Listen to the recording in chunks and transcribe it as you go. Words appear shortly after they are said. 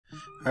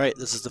Alright,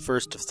 this is the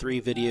first of 3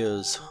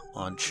 videos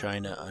on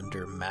China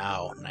under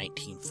Mao,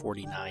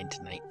 1949 to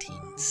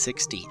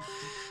 1960.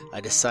 I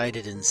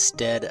decided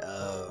instead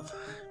of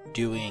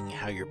doing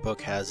how your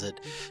book has it,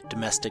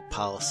 domestic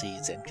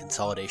policies and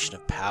consolidation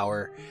of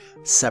power,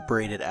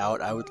 separated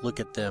out, I would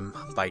look at them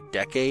by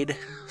decade.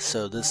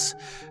 So this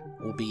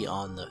will be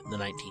on the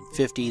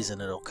 1950s,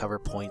 and it'll cover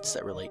points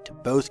that relate to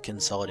both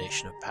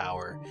consolidation of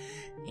power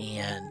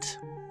and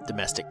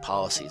domestic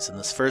policies. In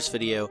this first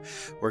video,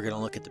 we're going to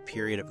look at the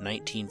period of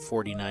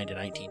 1949 to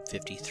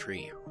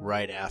 1953,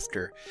 right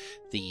after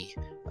the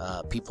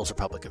People's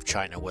Republic of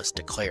China was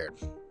declared.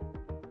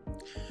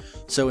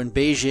 So in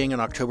Beijing on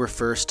October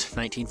 1st,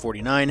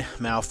 1949,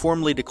 Mao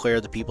formally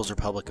declared the People's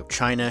Republic of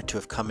China to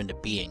have come into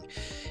being.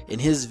 In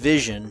his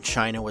vision,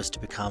 China was to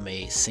become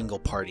a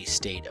single-party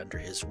state under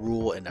his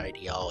rule and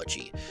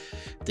ideology.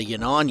 The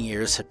Yan'an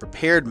years had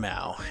prepared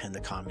Mao and the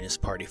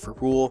Communist Party for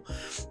rule,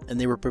 and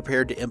they were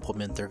prepared to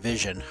implement their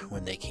vision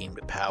when they came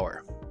to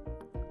power.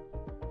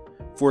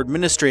 For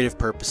administrative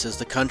purposes,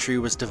 the country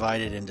was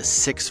divided into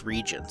 6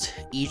 regions,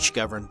 each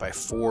governed by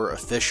 4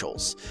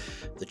 officials: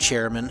 the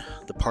chairman,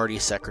 the party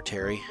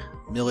secretary,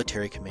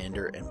 military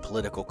commander, and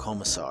political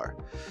commissar.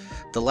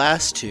 The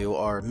last 2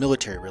 are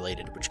military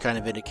related, which kind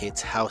of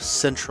indicates how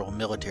central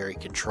military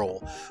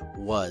control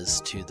was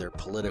to their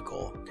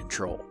political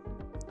control.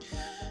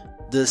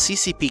 The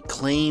CCP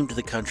claimed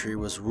the country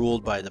was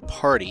ruled by the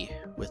party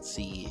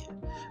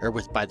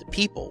by the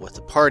people, with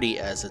the party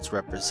as its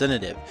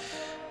representative.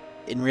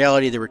 In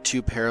reality, there were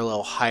 2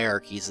 parallel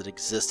hierarchies that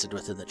existed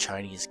within the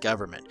Chinese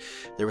government.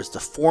 There was the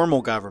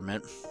formal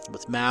government,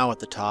 with Mao at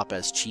the top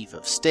as chief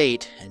of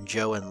state and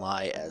Zhou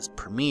Enlai as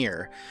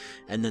premier,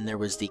 and then there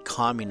was the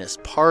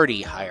Communist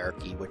Party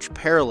hierarchy, which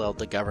paralleled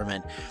the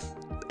government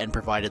and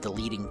provided the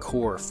leading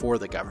core for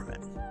the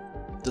government.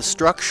 The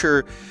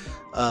structure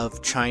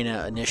of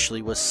China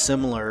initially was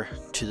similar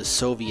to the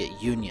Soviet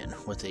Union,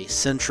 with a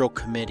central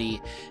committee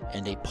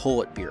and a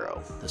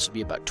Politburo. This would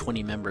be about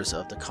 20 members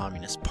of the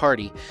Communist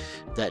Party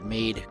that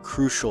made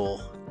crucial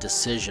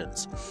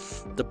decisions.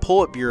 The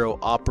Politburo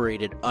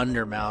operated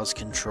under Mao's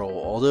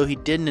control, although he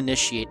didn't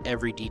initiate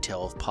every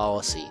detail of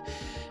policy,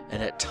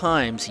 and at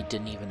times he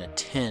didn't even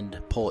attend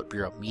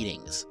Politburo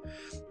meetings.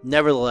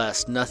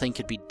 Nevertheless, nothing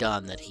could be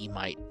done that he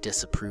might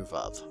disapprove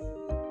of.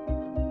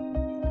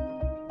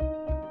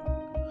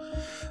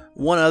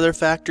 One other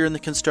factor in the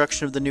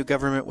construction of the new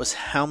government was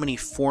how many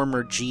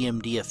former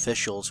GMD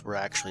officials were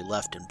actually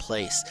left in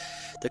place.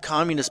 The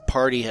Communist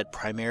Party had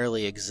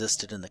primarily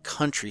existed in the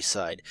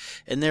countryside,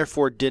 and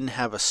therefore didn't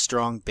have a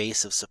strong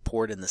base of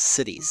support in the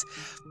cities.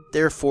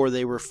 Therefore,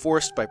 they were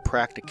forced by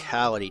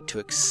practicality to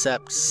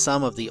accept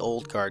some of the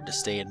old guard to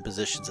stay in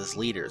positions as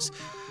leaders.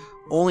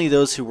 Only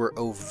those who were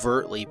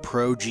overtly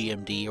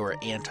pro-GMD or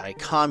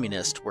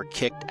anti-communist were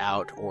kicked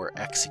out or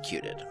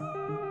executed.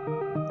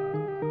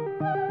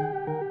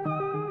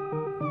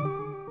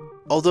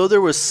 Although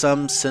there was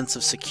some sense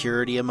of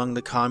security among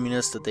the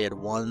communists that they had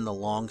won the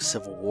long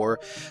civil war,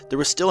 there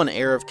was still an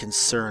air of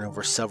concern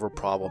over several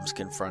problems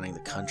confronting the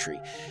country.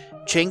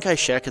 Chiang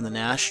Kai-shek and the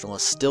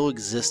Nationalists still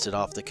existed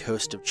off the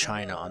coast of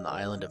China on the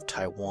island of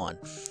Taiwan,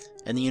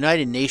 and the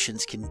United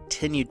Nations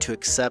continued to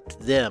accept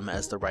them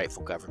as the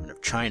rightful government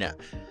of China.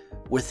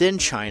 Within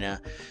China,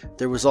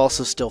 there was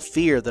also still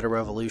fear that a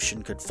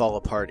revolution could fall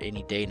apart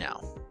any day now.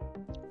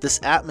 This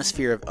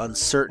atmosphere of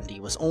uncertainty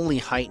was only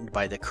heightened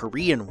by the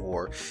Korean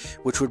War,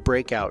 which would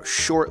break out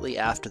shortly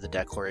after the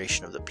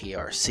declaration of the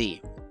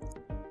PRC.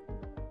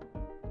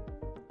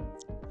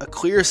 A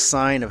clear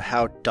sign of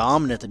how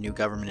dominant the new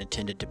government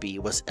intended to be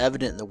was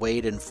evident in the way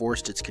it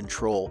enforced its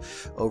control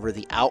over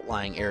the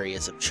outlying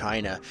areas of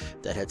China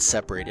that had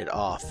separated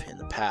off in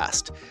the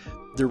past.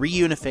 The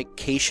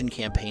reunification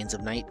campaigns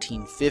of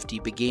 1950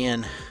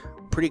 began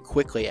pretty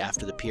quickly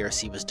after the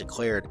PRC was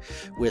declared,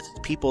 with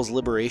People's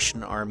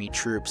Liberation Army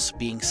troops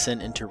being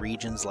sent into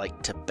regions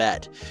like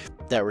Tibet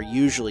that were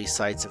usually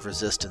sites of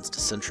resistance to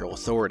central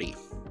authority.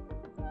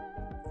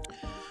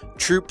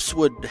 Troops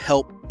would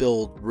help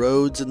build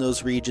roads in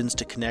those regions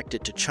to connect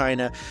it to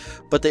China,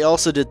 but they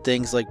also did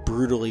things like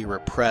brutally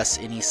repress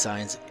any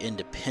signs of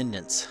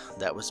independence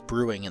that was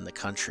brewing in the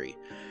country.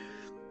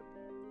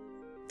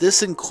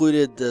 This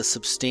included the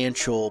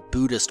substantial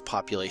Buddhist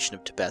population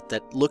of Tibet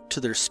that looked to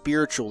their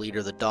spiritual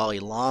leader, the Dalai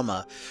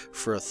Lama,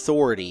 for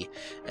authority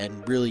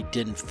and really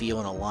didn't feel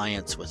an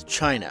alliance with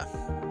China.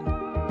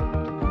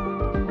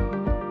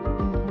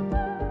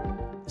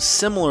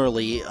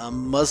 Similarly,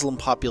 Muslim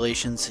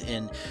populations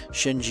in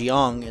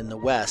Xinjiang in the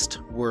west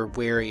were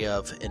wary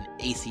of an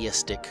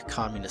atheistic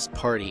Communist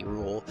Party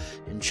rule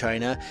in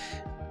China,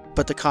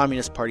 but the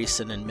Communist Party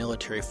sent in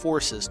military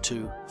forces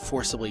to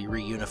forcibly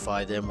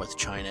reunify them with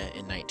China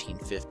in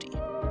 1950.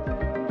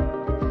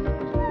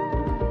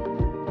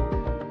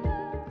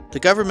 The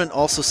government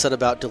also set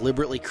about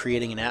deliberately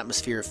creating an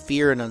atmosphere of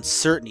fear and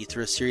uncertainty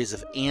through a series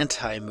of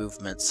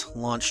anti-movements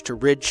launched to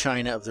rid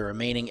China of the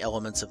remaining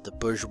elements of the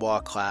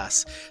bourgeois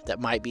class that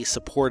might be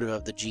supportive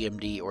of the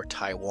GMD or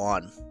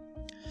Taiwan.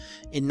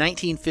 In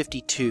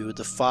 1952,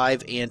 the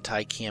Five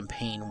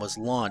Anti-campaign was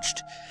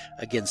launched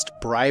against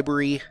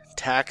bribery,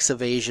 tax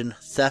evasion,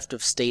 theft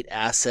of state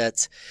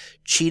assets,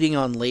 cheating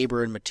on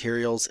labor and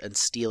materials, and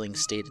stealing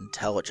state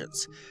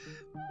intelligence.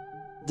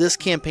 This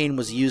campaign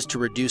was used to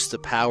reduce the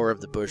power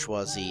of the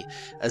bourgeoisie,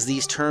 as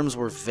these terms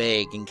were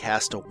vague and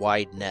cast a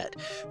wide net.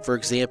 For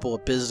example, a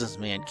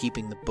businessman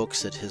keeping the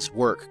books at his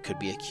work could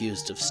be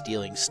accused of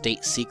stealing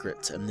state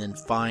secrets and then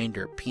fined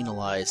or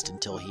penalized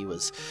until he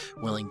was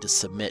willing to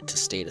submit to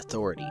state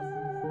authority.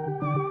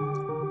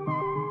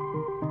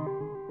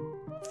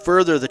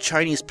 Further, the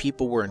Chinese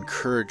people were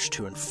encouraged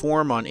to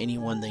inform on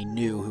anyone they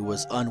knew who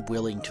was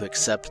unwilling to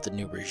accept the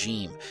new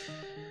regime.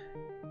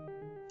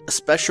 A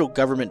special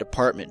government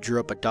department drew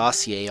up a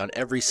dossier on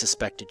every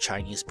suspected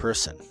Chinese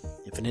person.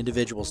 If an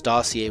individual's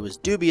dossier was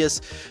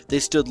dubious, they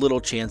stood little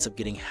chance of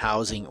getting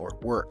housing or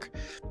work.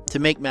 To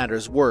make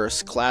matters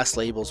worse, class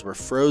labels were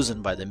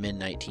frozen by the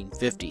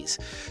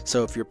mid-1950s,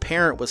 so if your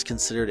parent was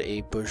considered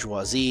a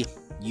bourgeoisie,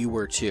 you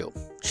were too.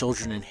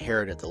 Children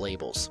inherited the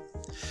labels.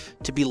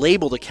 To be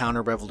labeled a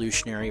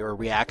counter-revolutionary or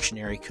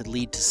reactionary could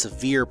lead to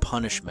severe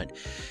punishment,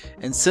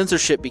 and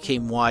censorship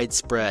became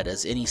widespread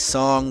as any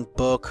song,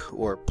 book,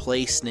 or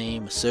place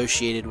name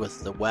associated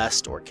with the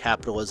West or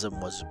capitalism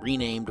was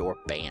renamed or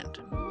banned.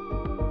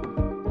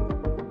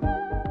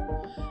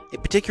 A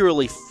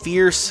particularly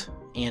fierce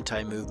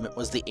anti-movement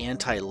was the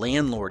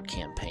anti-landlord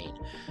campaign.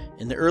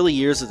 In the early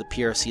years of the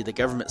PRC, the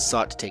government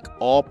sought to take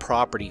all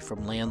property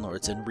from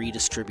landlords and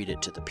redistribute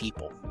it to the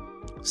people.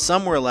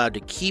 Some were allowed to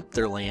keep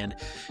their land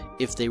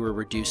if they were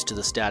reduced to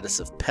the status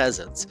of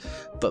peasants,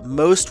 but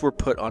most were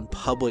put on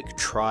public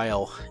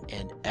trial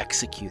and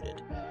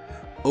executed.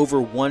 Over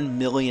 1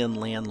 million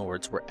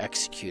landlords were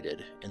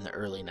executed in the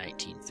early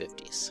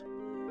 1950s.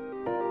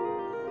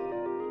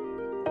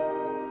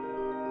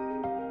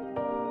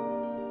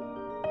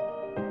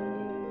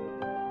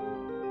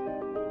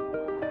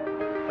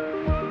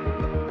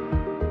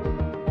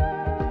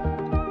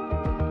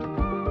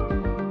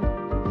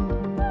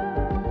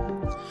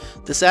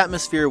 This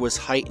atmosphere was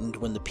heightened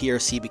when the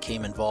PRC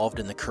became involved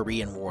in the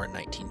Korean War in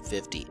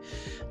 1950.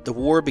 The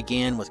war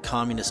began with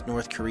Communist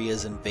North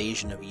Korea's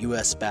invasion of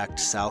US-backed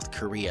South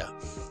Korea.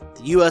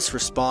 The US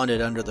responded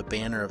under the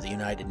banner of the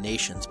United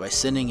Nations by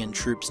sending in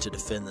troops to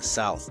defend the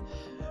South.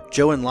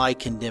 Zhou Enlai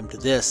condemned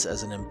this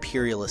as an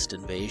imperialist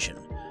invasion.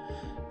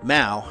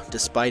 Mao,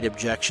 despite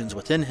objections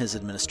within his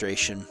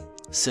administration,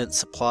 sent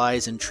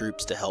supplies and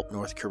troops to help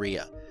North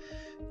Korea.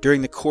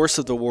 During the course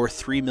of the war,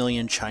 3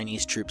 million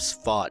Chinese troops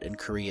fought in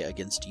Korea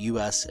against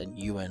US and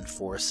UN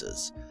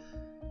forces.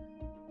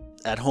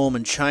 At home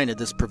in China,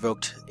 this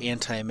provoked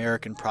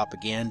anti-American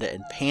propaganda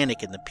and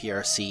panic in the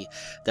PRC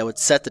that would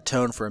set the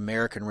tone for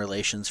American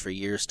relations for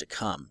years to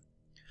come.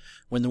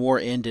 When the war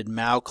ended,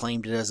 Mao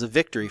claimed it as a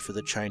victory for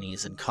the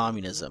Chinese and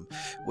communism,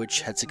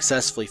 which had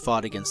successfully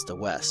fought against the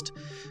West.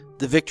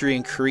 The victory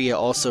in Korea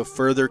also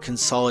further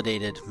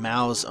consolidated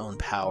Mao's own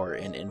power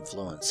and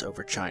influence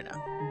over China.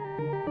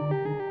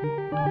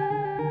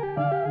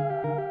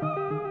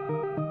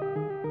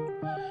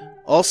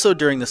 Also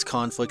during this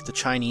conflict, the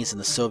Chinese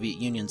and the Soviet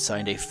Union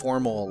signed a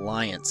formal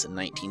alliance in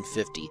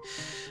 1950.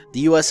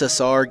 The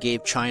USSR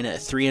gave China a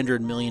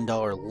 $300 million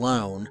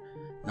loan,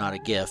 not a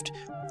gift,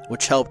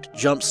 which helped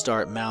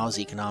jumpstart Mao's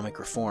economic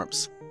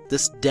reforms.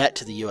 This debt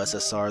to the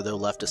USSR, though,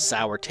 left a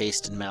sour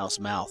taste in Mao's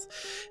mouth,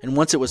 and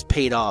once it was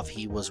paid off,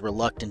 he was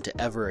reluctant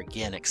to ever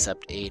again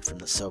accept aid from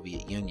the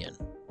Soviet Union.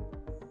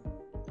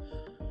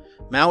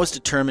 Mao was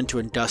determined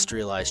to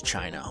industrialize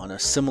China on a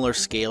similar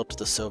scale to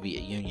the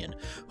Soviet Union,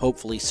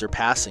 hopefully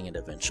surpassing it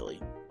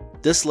eventually.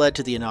 This led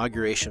to the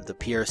inauguration of the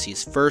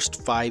PRC's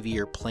first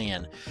 5-year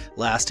plan,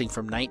 lasting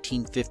from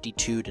 1952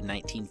 to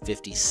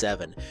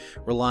 1957,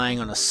 relying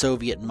on a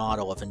Soviet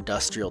model of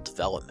industrial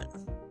development.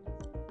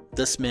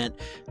 This meant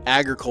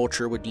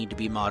agriculture would need to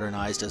be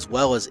modernized as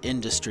well as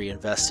industry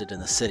invested in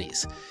the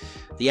cities.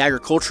 The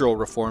agricultural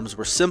reforms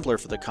were simpler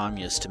for the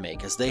communists to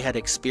make, as they had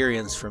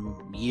experience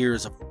from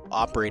years of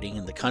operating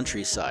in the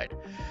countryside.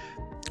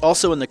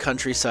 Also in the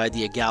countryside,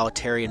 the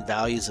egalitarian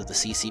values of the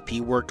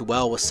CCP worked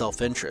well with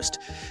self-interest.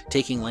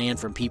 Taking land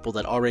from people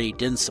that already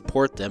didn't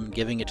support them,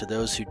 giving it to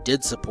those who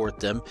did support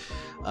them,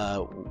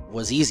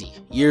 was easy.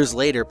 Years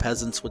later,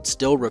 peasants would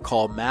still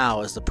recall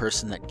Mao as the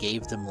person that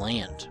gave them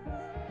land.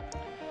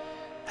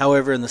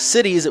 However, in the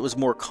cities, it was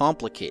more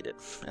complicated,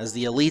 as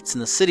the elites in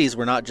the cities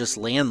were not just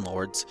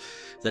landlords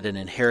that had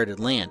inherited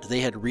land.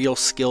 They had real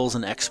skills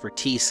and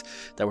expertise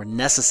that were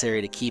necessary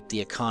to keep the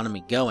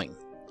economy going.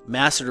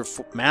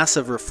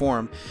 Massive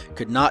reform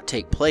could not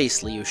take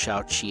place, Liu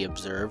Shaoqi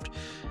observed,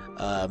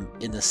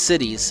 in the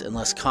cities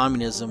unless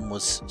communism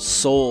was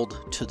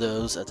sold to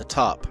those at the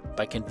top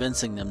by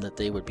convincing them that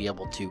they would be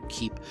able to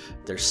keep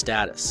their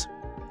status.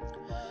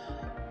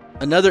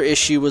 Another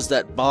issue was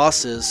that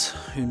bosses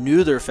who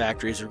knew their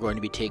factories were going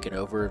to be taken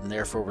over and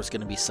therefore was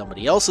going to be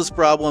somebody else's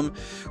problem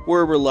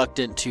were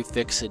reluctant to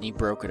fix any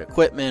broken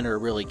equipment or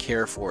really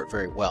care for it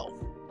very well.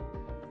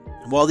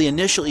 While the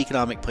initial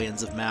economic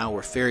plans of Mao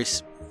were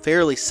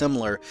fairly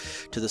similar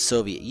to the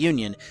Soviet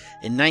Union,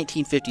 in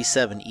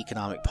 1957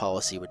 economic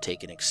policy would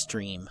take an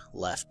extreme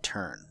left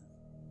turn.